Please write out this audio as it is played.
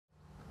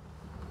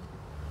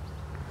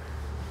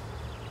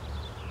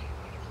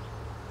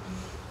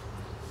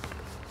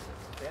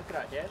Ska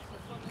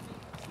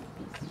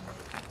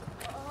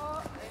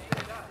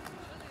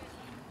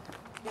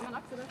man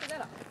axla det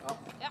där? Ja.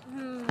 Ja.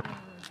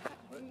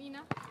 Mina.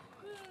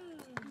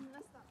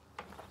 Nästan.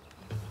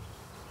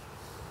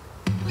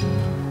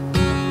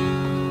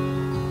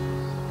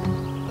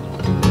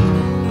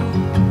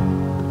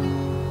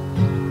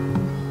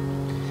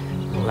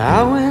 Well,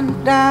 I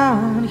went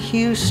down to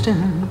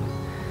Houston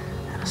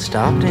and I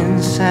stopped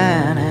in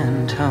San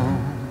Antone.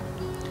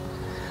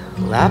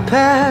 Well, I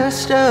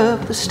passed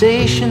up the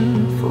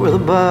station for the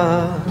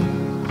bus,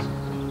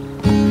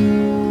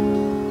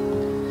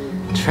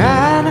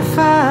 trying to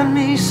find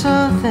me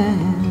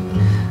something,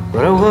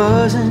 but I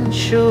wasn't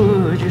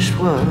sure just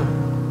what.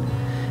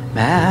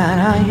 Man,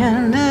 I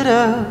ended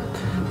up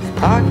with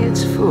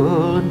pockets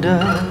full of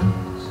dust.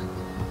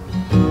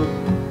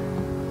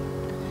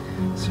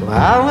 So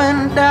I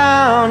went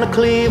down to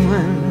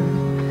Cleveland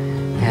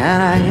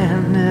and I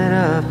ended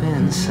up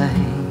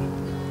insane.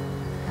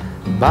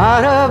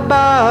 Bought a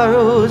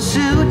borrowed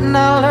suit and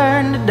I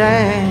learned to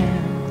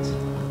dance.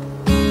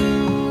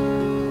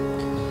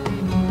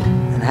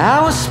 And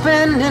I was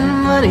spending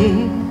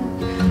money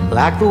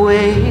like the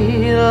way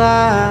it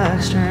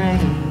likes to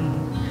rain.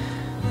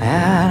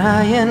 And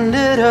I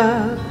ended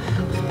up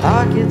with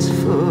pockets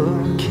full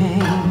of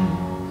cane.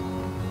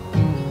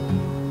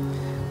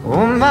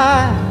 Oh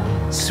my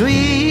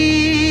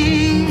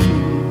sweet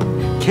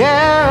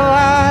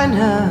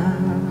Carolina,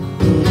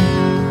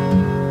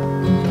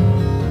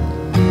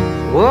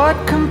 what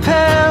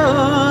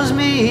compels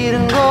me to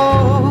go?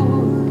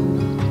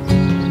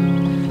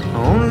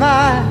 Oh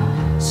my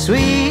sweet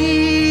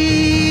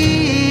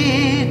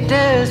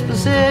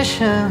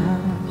disposition,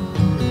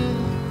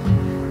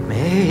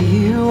 may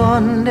you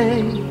one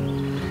day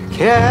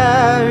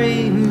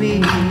carry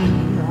me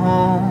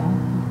home.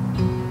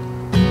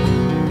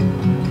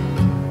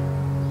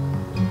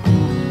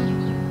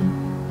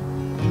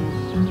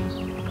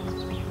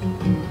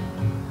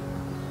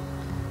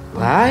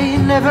 I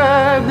ain't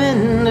never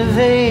been to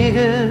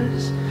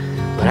Vegas,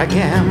 but I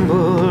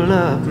gambled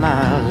up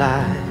my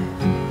life.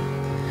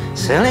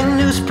 Selling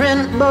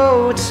newsprint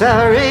boats,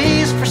 I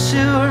raced for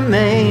sewer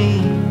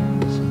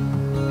mains,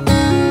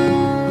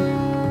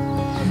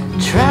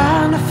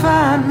 trying to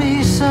find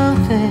me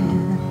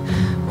something,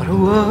 but I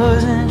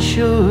wasn't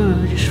sure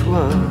just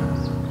what.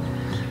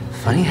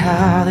 Funny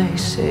how they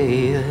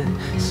say that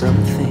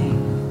some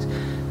things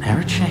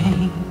never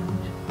change.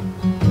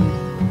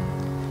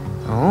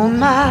 Oh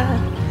my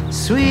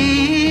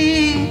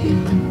sweet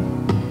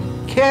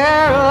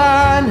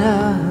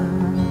Carolina,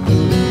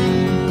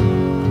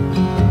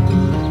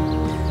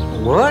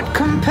 what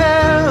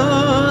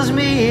compels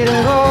me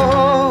to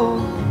go?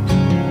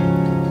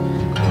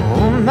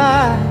 Oh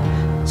my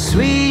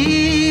sweet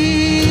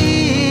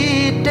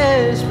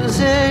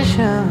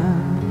disposition,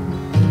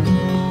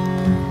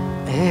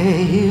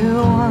 may you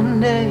one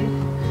day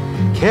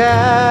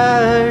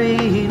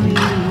carry me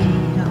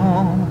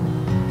home.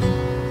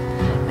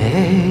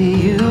 May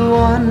you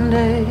one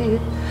day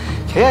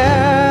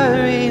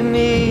carry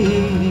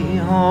me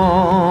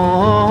home.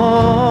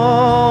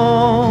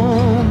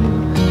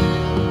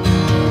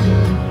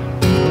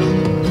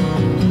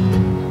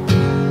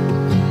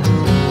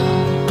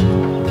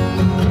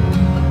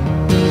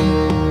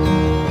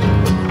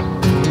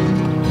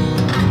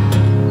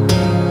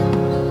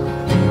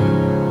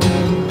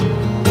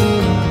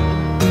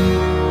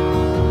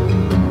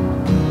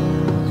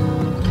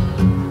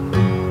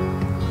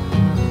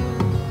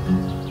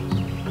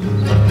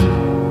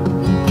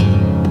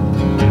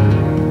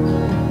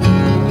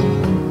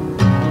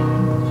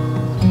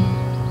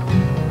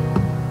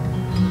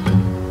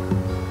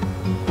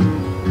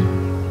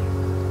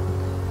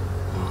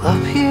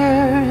 Up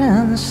here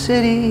in the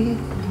city,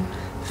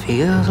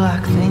 feels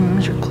like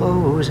things are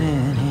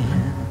closing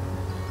in.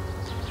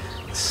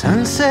 The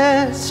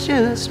sunset's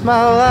just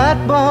my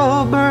light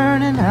bulb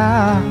burning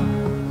out.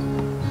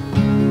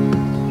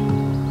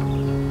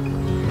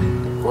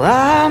 Well,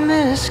 I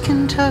miss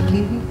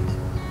Kentucky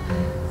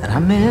and I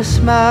miss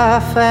my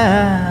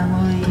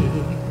family.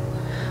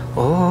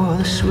 Oh,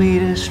 the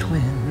sweetest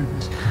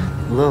winds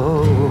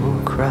blow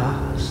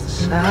across the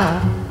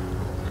south.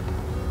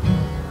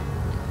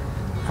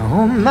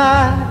 Oh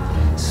my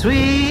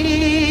sweet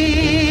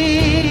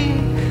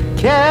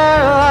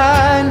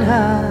Carolina,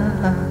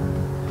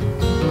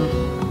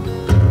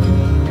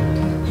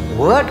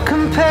 what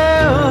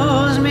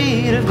compels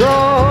me to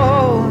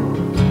go?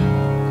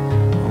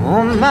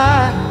 Oh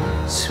my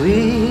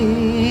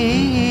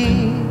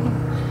sweet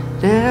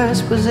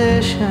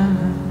disposition,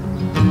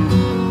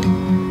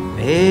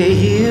 may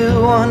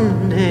you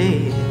one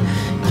day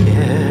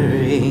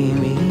carry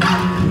me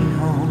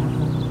home.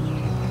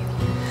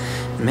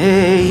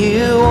 May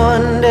you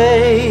one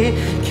day